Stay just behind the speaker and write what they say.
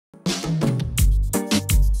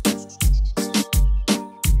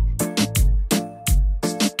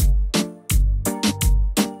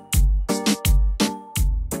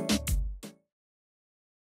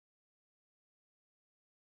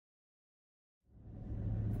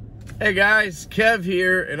Hey guys, Kev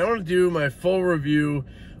here, and I want to do my full review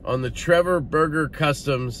on the Trevor Burger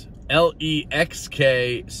Customs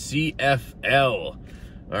LEXK CFL.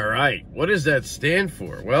 All right, what does that stand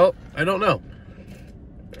for? Well, I don't know.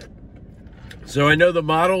 So I know the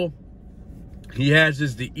model he has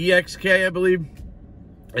is the EXK, I believe,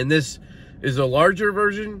 and this is a larger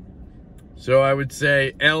version. So I would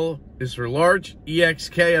say L is for large,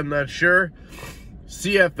 EXK, I'm not sure.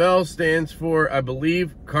 CFL stands for, I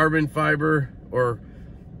believe, carbon fiber or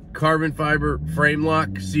carbon fiber frame lock,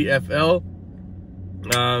 CFL.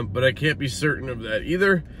 But I can't be certain of that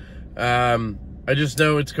either. I just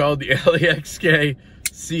know it's called the LEXK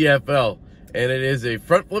CFL, and it is a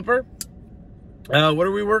front flipper. What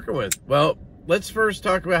are we working with? Well, let's first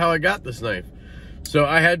talk about how I got this knife. So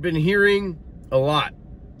I had been hearing a lot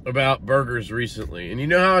about burgers recently, and you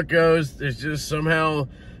know how it goes. There's just somehow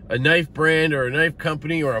a knife brand or a knife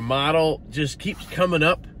company or a model just keeps coming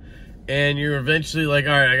up, and you're eventually like,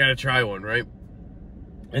 all right, I gotta try one, right?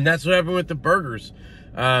 And that's what happened with the burgers.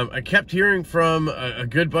 I kept hearing from a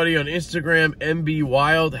good buddy on Instagram, MB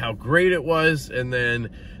Wild, how great it was, and then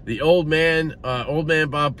the old man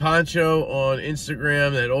Bob Poncho on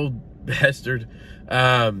Instagram, that old bastard,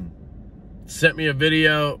 sent me a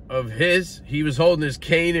video of his. He was holding his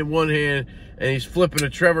cane in one hand and he's flipping a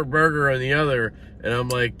Trevor burger on the other. And I'm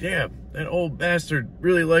like, damn, that old bastard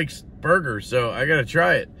really likes burgers, so I gotta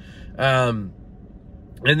try it. And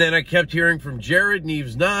then I kept hearing from Jared,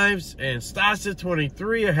 Neves Knives, and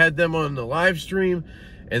Stasa23. I had them on the live stream,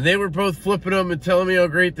 and they were both flipping them and telling me how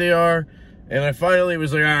great they are. And I finally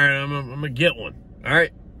was like, all right, I'm gonna get one. All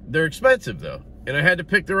right, they're expensive though, and I had to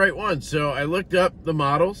pick the right one. So I looked up the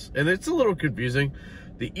models, and it's a little confusing.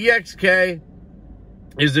 The EXK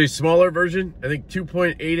is a smaller version, I think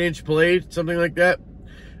 2.8-inch blade, something like that.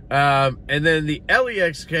 And then the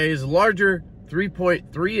LEXK is a larger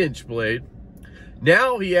 3.3-inch blade.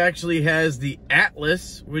 Now he actually has the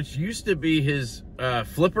Atlas, which used to be his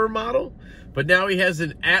flipper model, but now he has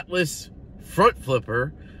an Atlas front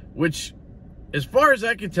flipper, which, as far as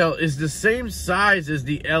I can tell, is the same size as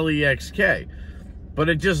the LEXK, but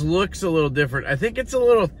it just looks a little different. I think it's a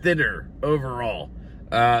little thinner overall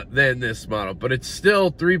than this model, but it's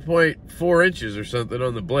still 3.4 inches or something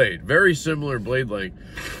on the blade. Very similar blade length.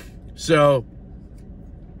 So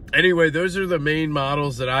anyway, those are the main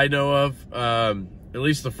models that I know of, at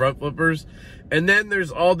least the front flippers. And then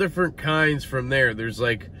there's all different kinds from there. There's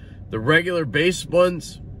like the regular base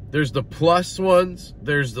ones, there's the plus ones,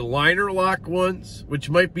 there's the liner lock ones, which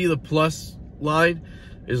might be the plus line,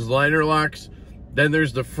 is liner locks. Then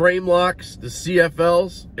there's the frame locks, the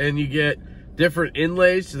CFLs, and you get different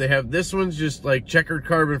inlays. So they have, this one's just like checkered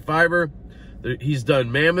carbon fiber. He's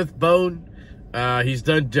done mammoth bone. He's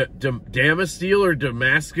done Damasteel or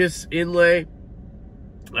Damascus inlay.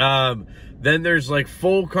 Then there's like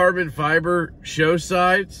full carbon fiber show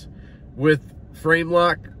sides with frame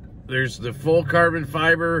lock. There's the full carbon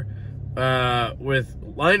fiber with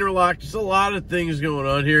liner lock. Just a lot of things going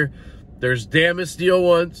on here. There's Damasteel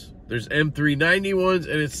ones. There's M390 ones.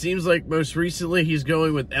 And it seems like most recently he's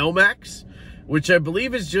going with LMAX, which I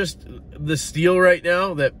believe is just the steel right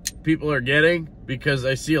now that people are getting, because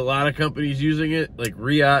I see a lot of companies using it, like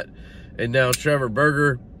Riot and now Trevor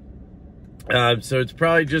Burger. So it's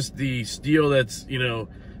probably just the steel that's, you know,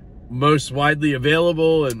 most widely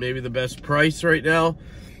available and maybe the best price right now.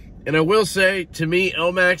 And I will say, to me,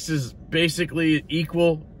 LMAX is basically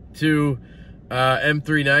equal to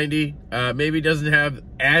M390. Maybe doesn't have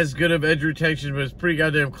as good of edge retention, but it's pretty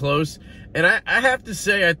goddamn close. And I have to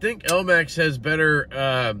say, I think LMAX has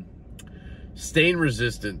better stain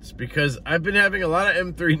resistance, because I've been having a lot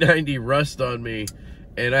of M390 rust on me,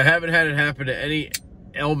 and I haven't had it happen to any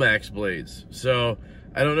LMAX blades. So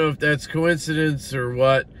I don't know if that's coincidence or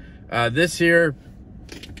what. This here,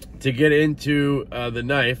 to get into the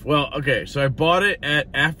knife, well, okay, so I bought it at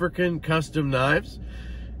African Custom Knives,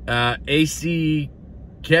 ACK,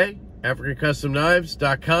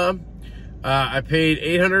 AfricanCustomKnives.com. I paid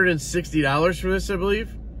 $860 for this, I believe.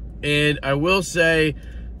 And I will say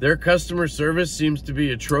their customer service seems to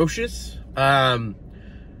be atrocious. When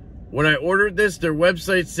I ordered this, their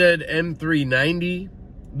website said M390.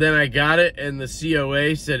 Then I got it, and the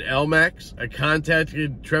COA said LMAX. I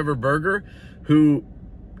contacted Trevor Burger,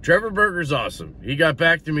 Trevor Burger's awesome. He got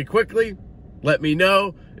back to me quickly, let me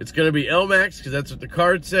know it's going to be LMAX, because that's what the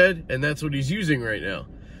card said, and that's what he's using right now.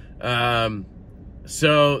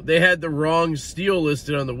 So they had the wrong steel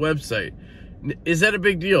listed on the website. Is that a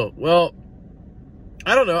big deal? Well,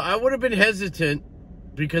 I don't know. I would have been hesitant,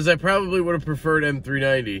 because I probably would have preferred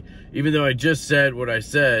M390, even though I just said what I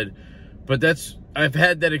said. But I've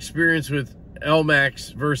had that experience with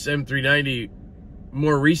LMAX versus M390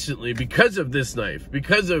 more recently because of this knife,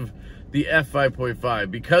 because of the f5.5,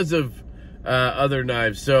 because of other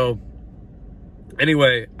knives. So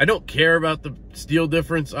anyway, I don't care about the steel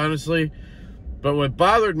difference, honestly, but what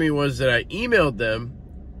bothered me was that I emailed them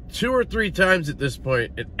 2 or 3 times at this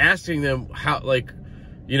point and asking them how, like,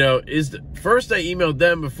 you know, first I emailed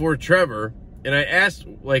them before Trevor, and I asked,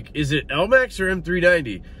 like, is it LMAX or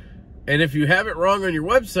M390? And if you have it wrong on your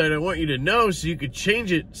website, I want you to know so you could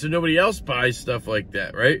change it so nobody else buys stuff like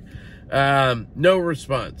that, right? No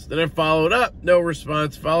response. Then I followed up, no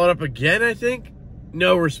response. Followed up again, I think,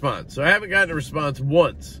 no response. So I haven't gotten a response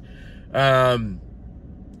once. And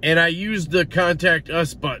I used the contact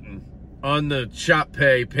us button on the Shop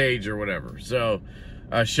Pay page or whatever. So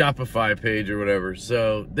Shopify page or whatever.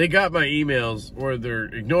 So they got my emails, or they're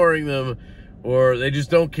ignoring them, or they just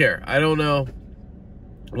don't care. I don't know.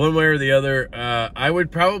 One way or the other, I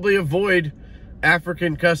would probably avoid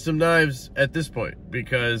African custom knives at this point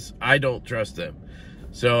because I don't trust them.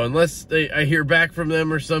 So unless I hear back from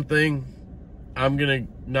them or something, I'm gonna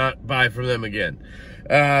not buy from them again.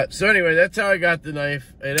 So anyway, that's how I got the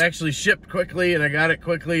knife. It actually shipped quickly and I got it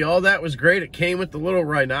quickly. All that was great. It came with the little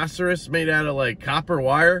rhinoceros made out of like copper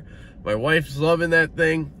wire. My wife's loving that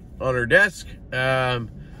thing on her desk.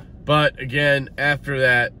 But again, after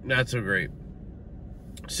that, not so great.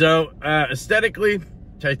 So aesthetically,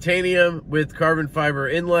 titanium with carbon fiber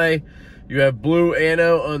inlay. You have blue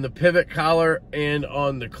anno on the pivot collar and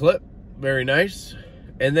on the clip. Very nice.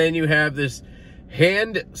 And then you have this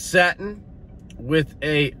hand satin with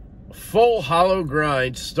a full hollow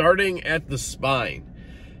grind starting at the spine.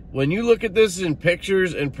 When you look at this in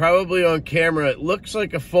pictures and probably on camera, it looks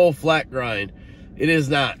like a full flat grind. It is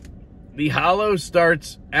not. The hollow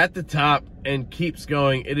starts at the top and keeps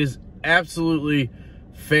going. It is absolutely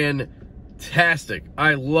fantastic.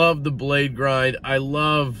 I love the blade grind. I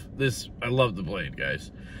love this. I love the blade,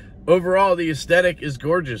 guys. Overall, the aesthetic is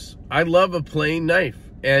gorgeous. I love a plain knife,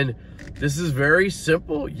 and this is very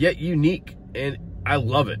simple yet unique, and I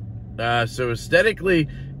love it. So aesthetically,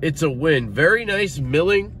 it's a win. Very nice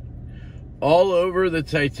milling all over the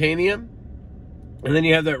titanium, and then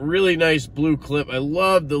you have that really nice blue clip. I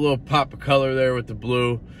love the little pop of color there with the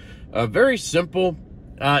blue. Very simple.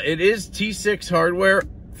 It is T6 hardware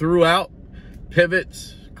throughout.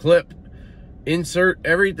 Pivots, clip, insert,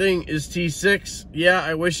 everything is T6. Yeah,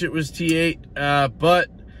 I wish it was T8, but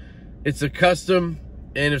it's a custom,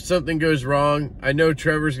 and if something goes wrong, I know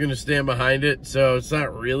Trevor's going to stand behind it, so it's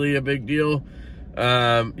not really a big deal.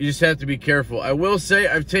 You just have to be careful. I will say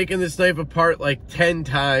I've taken this knife apart like 10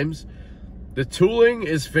 times. The tooling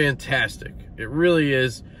is fantastic. It really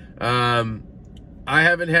is. I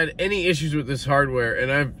haven't had any issues with this hardware, and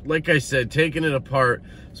I've, like I said, taken it apart,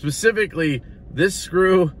 specifically this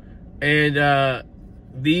screw and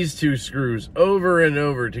these 2 screws over and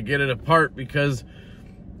over to get it apart, because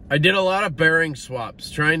I did a lot of bearing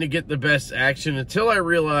swaps trying to get the best action until I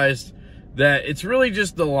realized that it's really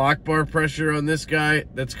just the lock bar pressure on this guy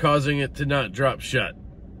that's causing it to not drop shut,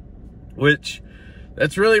 which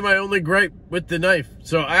that's really my only gripe with the knife.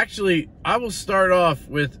 So actually, I will start off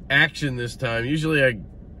with action this time. Usually I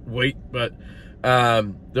wait, but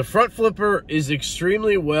the front flipper is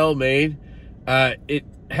extremely well made. It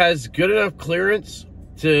has good enough clearance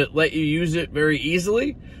to let you use it very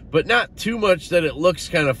easily, but not too much that it looks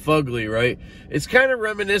kind of fugly, right? It's kind of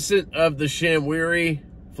reminiscent of the Shamwari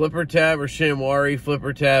flipper tab or Shamwari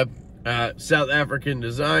flipper tab. South African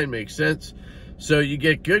design, makes sense. So you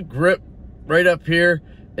get good grip right up here,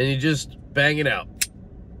 and you just bang it out.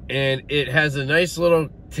 And it has a nice little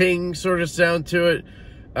ting sort of sound to it.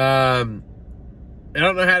 I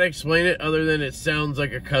don't know how to explain it other than it sounds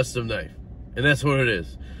like a custom knife. And that's what it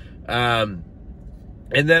is. And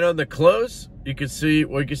then on the close, you can see,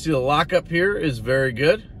 well, you can see the lock up here is very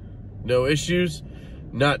good. No issues.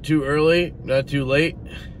 Not too early, not too late.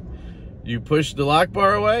 You push the lock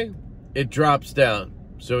bar away, it drops down.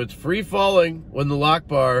 So it's free falling when the lock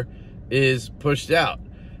bar is pushed out.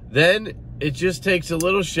 Then it just takes a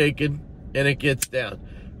little shaking and it gets down.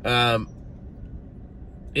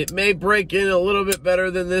 It may break in a little bit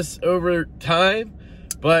better than this over time,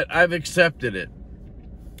 but I've accepted it.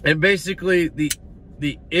 And basically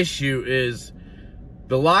the issue is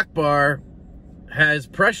the lock bar has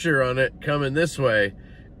pressure on it coming this way,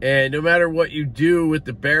 and no matter what you do with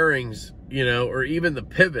the bearings, you know, or even the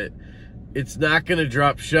pivot, it's not going to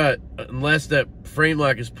drop shut unless that frame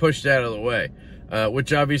lock is pushed out of the way,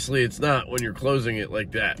 which obviously it's not when you're closing it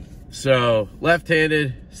like that. So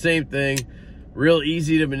left-handed, same thing, real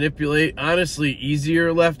easy to manipulate. Honestly,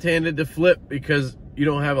 easier left-handed to flip because you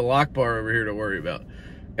don't have a lock bar over here to worry about.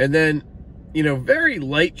 And then you know, very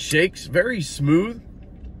light shakes, very smooth.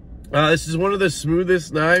 This is one of the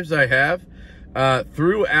smoothest knives I have.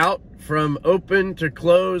 Throughout, from open to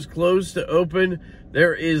close, close to open,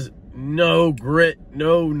 there is no grit,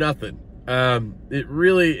 no nothing. It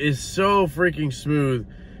really is so freaking smooth.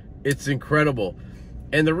 It's incredible.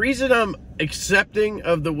 And the reason I'm accepting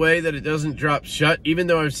of the way that it doesn't drop shut, even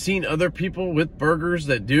though I've seen other people with burgers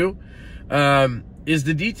that do, is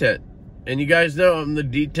the detent. And you guys know I'm the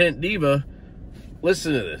detent diva.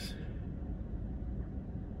 Listen to this.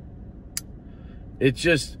 It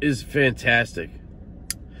just is fantastic.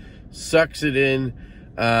 Sucks it in.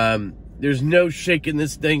 There's no shaking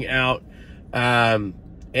this thing out.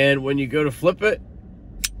 And when you go to flip it,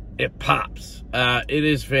 it pops. It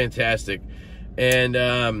is fantastic. And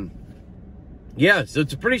yeah, so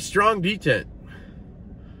it's a pretty strong detent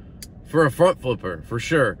for a front flipper, for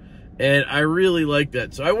sure. And I really like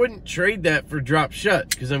that. So I wouldn't trade that for drop shut,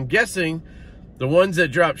 because I'm guessing the ones that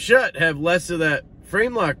drop shut have less of that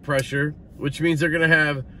frame lock pressure, which means they're going to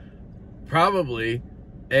have probably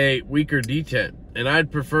a weaker detent. And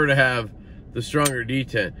I'd prefer to have the stronger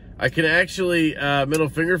detent. I can actually middle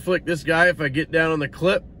finger flick this guy if I get down on the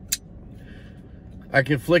clip. I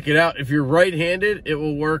can flick it out. If you're right-handed, it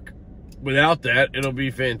will work without that. It'll be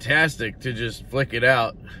fantastic to just flick it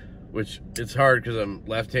out, which it's hard because I'm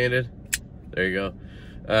left-handed. There you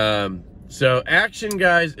go. So action,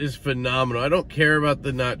 guys, is phenomenal. I don't care about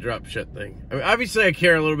the not drop shut thing. I mean, obviously I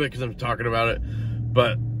care a little bit because I'm talking about it,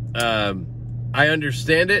 but I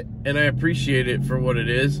understand it and I appreciate it for what it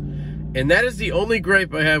is. And that is the only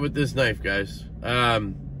gripe I have with this knife, guys.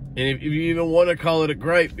 And if you even want to call it a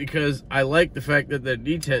gripe, because I like the fact that the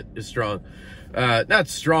detent is strong. Not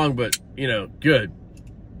strong, but, you know, good.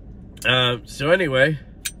 So anyway,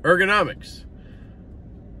 ergonomics.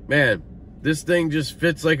 Man, this thing just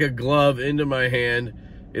fits like a glove into my hand.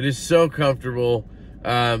 It is so comfortable.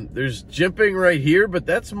 There's jimping right here, but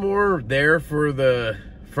that's more there for the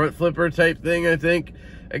front flipper type thing, I think.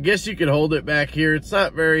 I guess you could hold it back here. It's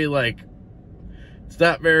not very, like, it's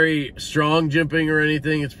not very strong jimping or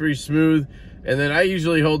anything. It's pretty smooth. And then I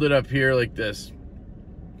usually hold it up here like this.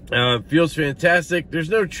 Feels fantastic. There's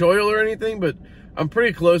no choil or anything, but I'm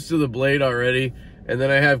pretty close to the blade already. And then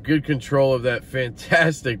I have good control of that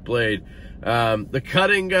fantastic blade. The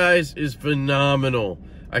cutting, guys, is phenomenal.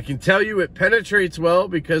 I can tell you it penetrates well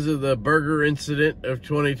because of the burger incident of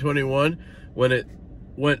 2021 when it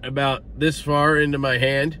went about this far into my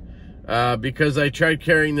hand. Because I tried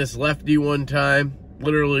carrying this lefty one time,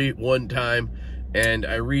 literally one time, and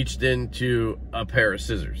I reached into a pair of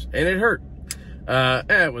scissors and it hurt.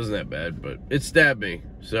 It wasn't that bad, but it stabbed me.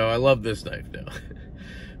 So I love this knife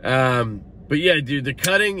now. But yeah, dude, the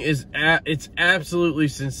cutting is, it's absolutely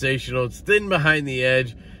sensational. It's thin behind the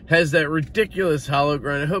edge, has that ridiculous hollow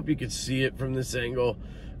grind. I hope you can see it from this angle.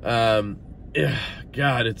 God,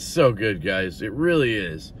 it's so good, guys. It really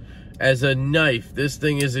is. As a knife, this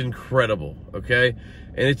thing is incredible, okay?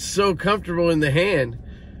 And it's so comfortable in the hand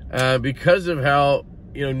because of how,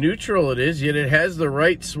 you know, neutral it is, yet it has the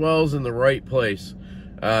right swells in the right place,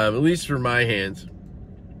 at least for my hands.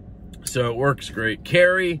 So it works great.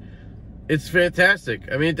 Carry, it's fantastic.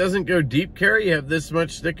 I mean, it doesn't go deep carry. You have this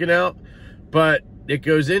much sticking out, but it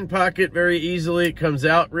goes in pocket very easily. It comes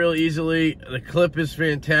out real easily. The clip is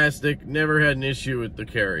fantastic. Never had an issue with the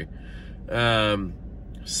carry.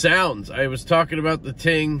 Sounds. I was talking about the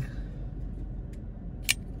ting.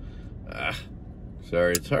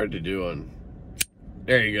 Sorry, it's hard to do on.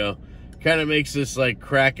 There you go. Kind of makes this like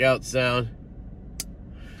crack out sound.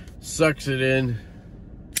 Sucks it in.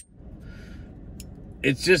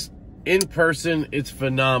 It's just, in person, it's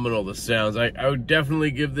phenomenal, the sounds. I would definitely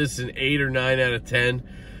give this an 8 or 9 out of 10.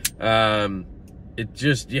 It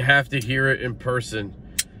just, you have to hear it in person.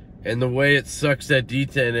 And the way it sucks that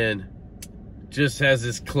detent in just has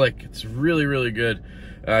this click. It's really, really good.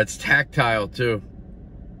 It's tactile too.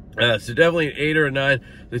 So definitely an 8 or a 9.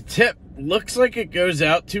 The tip looks like it goes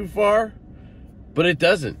out too far, but it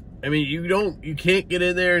doesn't. I mean, you can't get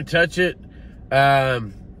in there and touch it.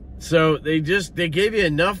 So they gave you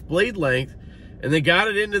enough blade length and they got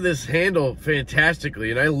it into this handle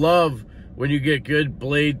fantastically. And I love when you get good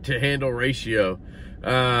blade to handle ratio.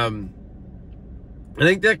 I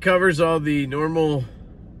think that covers all the normal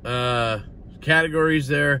categories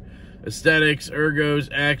there: aesthetics, ergos,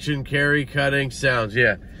 action, carry, cutting, sounds.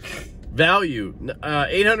 Yeah. Value,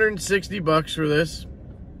 $860 for this.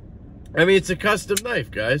 I mean, it's a custom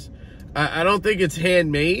knife, guys. I don't think it's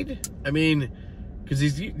handmade. I mean, because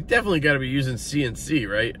he's definitely got to be using CNC,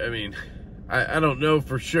 right? I mean, I don't know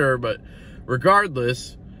for sure, but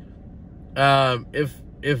regardless, if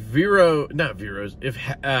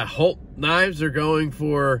Holt knives are going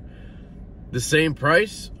for the same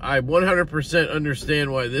price, I 100%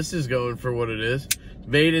 understand why this is going for what it is.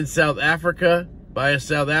 Made in South Africa by a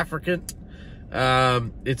South African.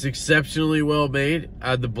 It's exceptionally well made.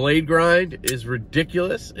 The blade grind is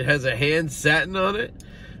ridiculous. It has a hand satin on it.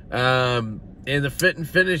 And the fit and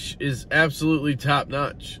finish is absolutely top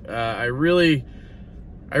notch. I really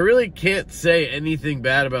can't say anything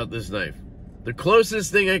bad about this knife. The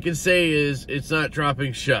closest thing I can say is it's not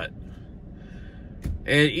dropping shut.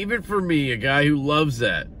 And even for me, a guy who loves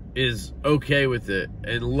that, is okay with it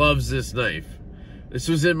and loves this knife. This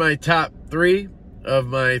was in my top 3 of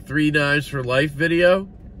my 3 knives for life video.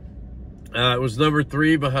 It was number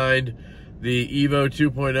 3 behind the Evo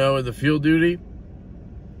 2.0 and the Field Duty.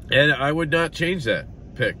 And I would not change that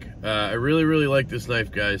pick. I really, really like this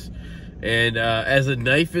knife, guys. And as a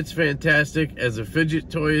knife, it's fantastic. As a fidget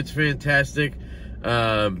toy, it's fantastic.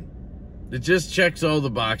 It just checks all the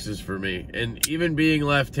boxes for me. And even being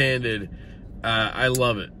left-handed, I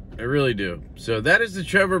love it. I really do. So that is the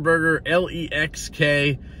Trevor Burger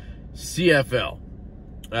LEXK CFL.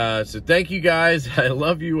 So thank you guys. I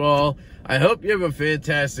love you all. I hope you have a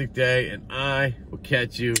fantastic day, and I will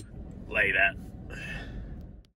catch you later.